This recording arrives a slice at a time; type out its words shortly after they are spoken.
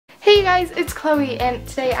Hey guys, it's Chloe and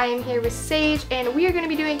today I am here with Sage and we are going to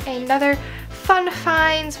be doing another fun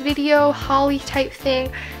finds video haul type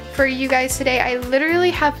thing for you guys today. I literally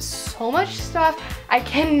have so much stuff I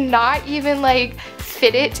cannot even like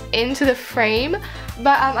fit it into the frame,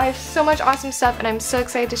 but I have so much awesome stuff and I'm so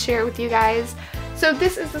excited to share it with you guys. So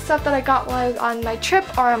this is the stuff that I got while I was on my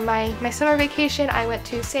trip or my summer vacation. I went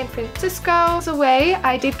to San Francisco. I was away.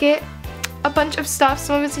 I did get a bunch of stuff.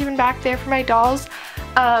 Some of it's even back there for my dolls.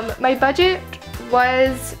 My budget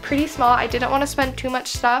was pretty small. I didn't want to spend too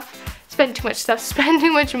much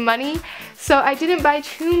money, so I didn't buy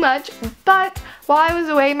too much, but while I was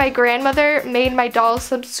away, my grandmother made my dolls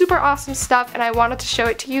some super awesome stuff and I wanted to show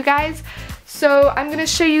it to you guys. So I'm going to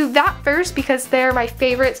show you that first because they're my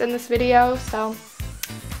favorites in this video. So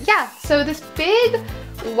yeah, so this big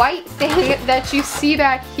white thing that you see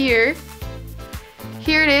back here,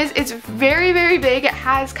 here it is. It's very, very big. It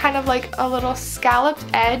has kind of like a little scalloped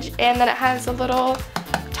edge and then it has a little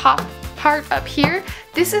top part up here.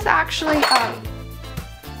 This is actually,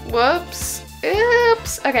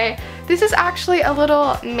 okay. This is actually a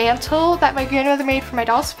little mantle that my grandmother made for my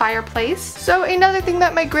doll's fireplace. So another thing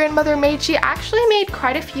that my grandmother made, she actually made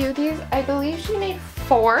quite a few of these. I believe she made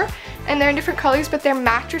 4. And they're in different colors, but they're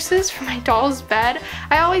mattresses for my doll's bed.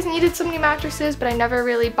 I always needed so many mattresses, but I never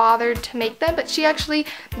really bothered to make them, but she actually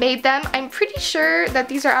made them. I'm pretty sure that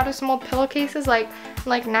these are out of some old pillowcases, like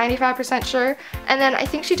 95% sure. And then I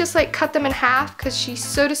think she just like cut them in half because she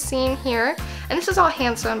sewed a seam here. And this is all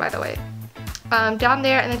hand sewn, by the way. Down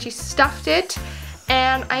there, and then she stuffed it.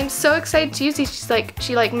 And I'm so excited to use these.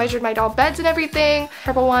 She measured my doll beds and everything.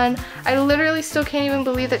 Purple one. I literally still can't even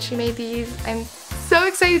believe that she made these. I'm so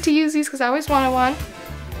excited to use these because I always wanted one.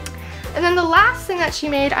 And then the last thing that she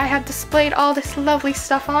made, I have displayed all this lovely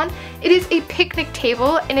stuff on. It is a picnic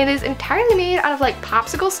table and it is entirely made out of like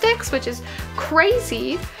popsicle sticks, which is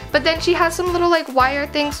crazy. But then she has some little like wire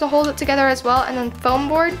things to hold it together as well, and then foam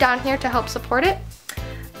board down here to help support it.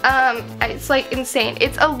 It's like insane.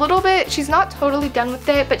 It's a little bit, she's not totally done with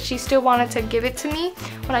it, but she still wanted to give it to me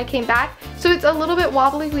when I came back. So it's a little bit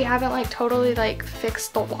wobbly. We haven't like totally like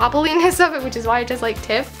fixed the wobbliness of it, which is why it just like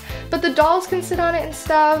tipped. But the dolls can sit on it and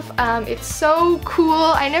stuff. It's so cool.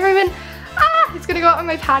 I never even, it's gonna go out on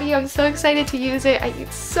my patio. I'm so excited to use it.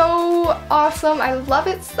 It's so awesome. I love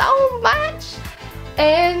it so much.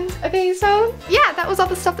 And okay, so yeah, that was all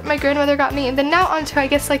the stuff that my grandmother got me. And then now onto, I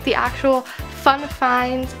guess, like the actual fun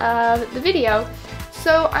finds of the video.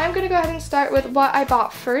 So I'm gonna go ahead and start with what I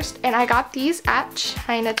bought first, and I got these at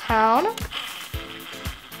Chinatown.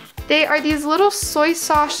 They are these little soy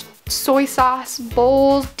sauce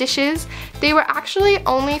bowls, dishes. They were actually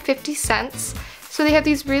only 50 cents. So they have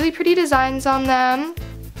these really pretty designs on them,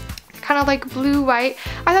 kind of like blue white.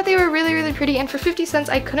 I thought they were really, really pretty, and for 50 cents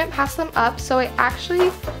I couldn't pass them up, so I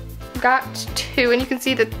actually got 2, and you can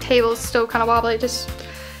see the table's still kind of wobbly, just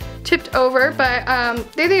tipped over, but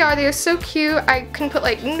there they are. They are so cute. I can put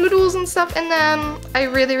like noodles and stuff in them. I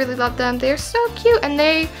really, really love them. They're so cute, and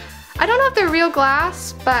I don't know if they're real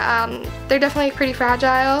glass, but they're definitely pretty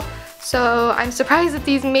fragile. So I'm surprised that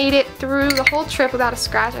these made it through the whole trip without a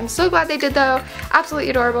scratch. I'm so glad they did though.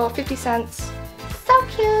 Absolutely adorable. 50 cents. So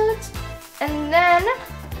cute. And then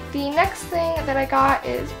the next thing that I got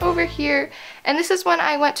is over here, and this is when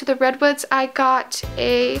I went to the Redwoods. I got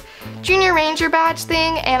a Junior Ranger badge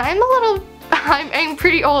thing, and I'm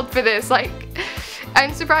pretty old for this. Like,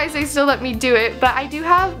 I'm surprised they still let me do it, but I do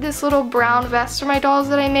have this little brown vest for my dolls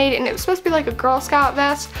that I made, and it was supposed to be like a Girl Scout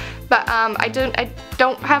vest, but I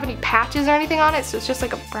don't have any patches or anything on it, so it's just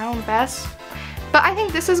like a brown vest. But I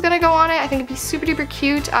think this is gonna go on it. I think it'd be super duper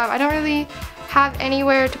cute. I don't really have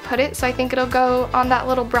anywhere to put it, so I think it'll go on that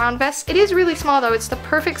little brown vest. It is really small though. It's the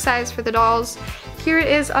perfect size for the dolls. Here it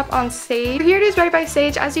is up on Sage. Here it is right by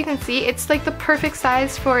Sage. As you can see, it's like the perfect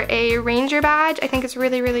size for a Ranger badge. I think it's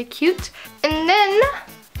really, really cute. And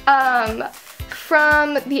then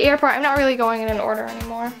from the airport, I'm not really going in an order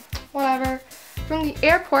anymore. Whatever. From the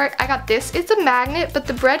airport, I got this. It's a magnet, but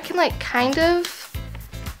the bread can like kind of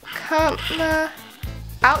come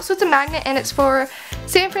out. So it's a magnet, and it's for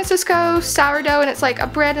San Francisco sourdough, and it's like a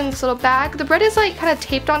bread in this little bag. The bread is like kind of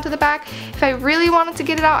taped onto the back. If I really wanted to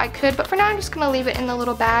get it out, I could, but for now I'm just gonna leave it in the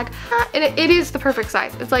little bag. And it is the perfect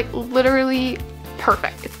size. It's like literally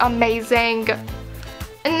perfect. It's amazing.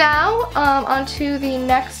 And now onto the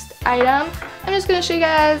next item. I'm just gonna show you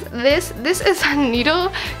guys this. This is a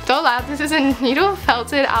needle, don't laugh, this is a needle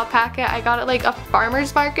felted alpaca. I got it like a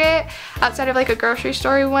farmer's market outside of like a grocery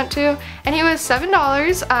store we went to, and he was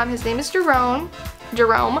 $7. His name is Jerome,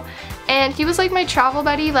 and he was like my travel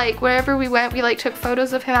buddy. Like wherever we went, we like took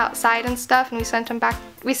photos of him outside and stuff, and we sent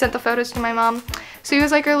the photos to my mom. So he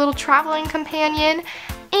was like our little traveling companion.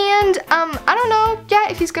 And I don't know yet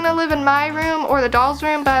if he's gonna live in my room or the doll's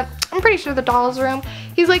room, but I'm pretty sure the doll's room.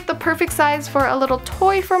 He's like the perfect size for a little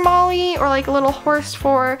toy for Molly, or like a little horse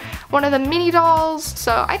for one of the mini dolls.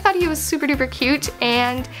 So I thought he was super duper cute,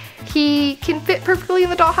 and he can fit perfectly in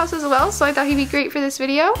the dollhouse as well, so I thought he'd be great for this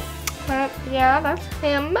video. But yeah, that's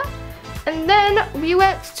him. And then we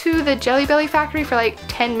went to the Jelly Belly factory for like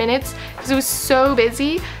 10 minutes because it was so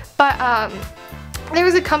busy. But there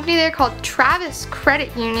was a company there called Travis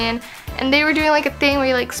Credit Union, and they were doing like a thing where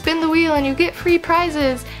you like spin the wheel and you get free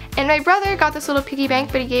prizes. And my brother got this little piggy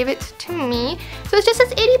bank, but he gave it to me. So it's just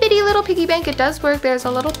this itty bitty little piggy bank. It does work. There's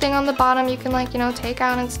a little thing on the bottom you can like, you know, take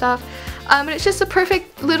out and stuff. But it's just a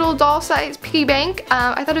perfect little doll size piggy bank.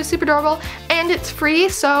 I thought it was super adorable, and it's free,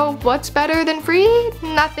 so what's better than free?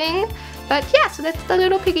 Nothing. But yeah, so that's the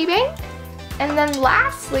little piggy bank. And then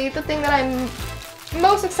lastly, the thing that I'm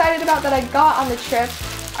most excited about that I got on the trip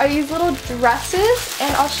are these little dresses,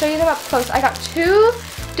 and I'll show you them up close. I got two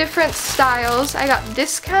different styles. I got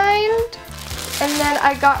this kind, and then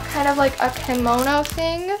I got kind of like a kimono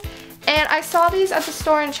thing. And I saw these at the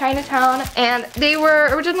store in Chinatown, and they were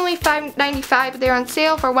originally $5.95, but they were on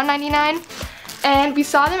sale for $1.99. And we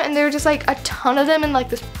saw them, and there were just like a ton of them in like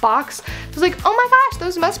this box. I was like, oh my gosh,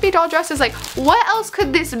 those must be doll dresses. Like, what else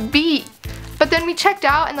could this be? But then we checked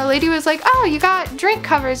out, and the lady was like, oh, you got drink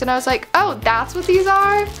covers. And I was like, oh, that's what these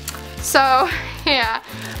are? So, yeah.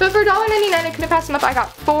 But for $1.99, I couldn't pass them up. I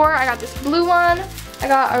got 4. I got this blue one. I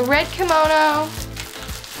got a red kimono.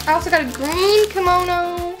 I also got a green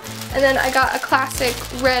kimono. And then I got a classic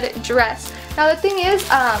red dress. Now the thing is,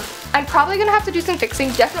 I'm probably going to have to do some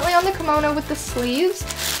fixing, definitely on the kimono with the sleeves.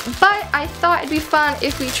 But I thought it'd be fun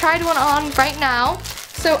if we tried one on right now.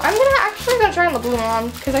 So I'm actually gonna try on the blue one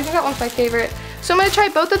because I think that one's my favorite. So I'm gonna try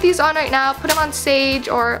both of these on right now, put them on Sage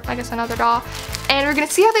or I guess another doll, and we're gonna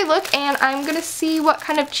see how they look, and I'm gonna see what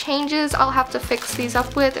kind of changes I'll have to fix these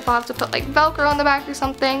up with. If I'll have to put like Velcro on the back or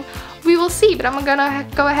something, we will see, but I'm gonna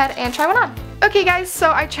go ahead and try one on. Okay guys,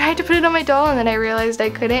 so I tried to put it on my doll and then I realized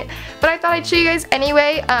I couldn't, but I thought I'd show you guys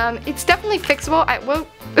anyway. It's definitely fixable.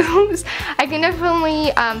 I can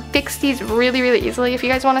definitely fix these really, really easily. If you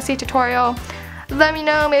guys want to see a tutorial, let me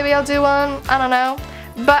know. Maybe I'll do one. I don't know.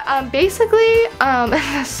 But basically,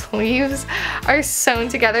 the sleeves are sewn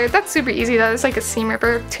together. That's super easy though. It's like a seam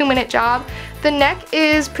ripper, 2-minute job. The neck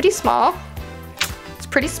is pretty small. It's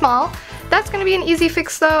pretty small. That's going to be an easy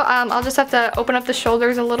fix though. I'll just have to open up the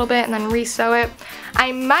shoulders a little bit and then re-sew it.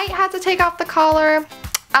 I might have to take off the collar.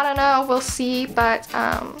 I don't know. We'll see. But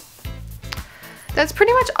that's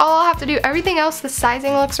pretty much all I'll have to do. Everything else, the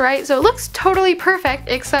sizing looks right. So it looks totally perfect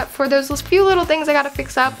except for those few little things I gotta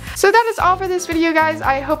fix up. So that is all for this video, guys.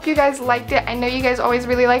 I hope you guys liked it. I know you guys always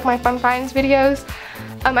really like my fun finds videos.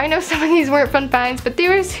 I know some of these weren't fun finds, but they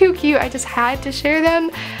were too cute. I just had to share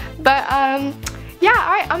them. But yeah,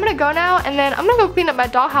 alright, I'm gonna go now, and then I'm gonna go clean up my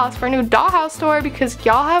dollhouse for a new dollhouse store because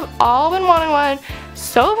y'all have all been wanting one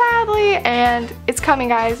so badly, and it's coming,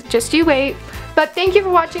 guys. Just you wait. But thank you for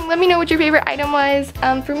watching. Let me know what your favorite item was.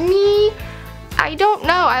 For me, I don't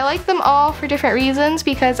know. I like them all for different reasons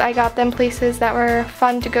because I got them places that were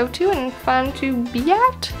fun to go to and fun to be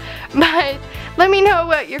at. But let me know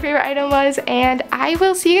what your favorite item was, and I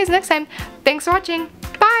will see you guys next time. Thanks for watching.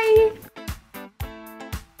 Bye!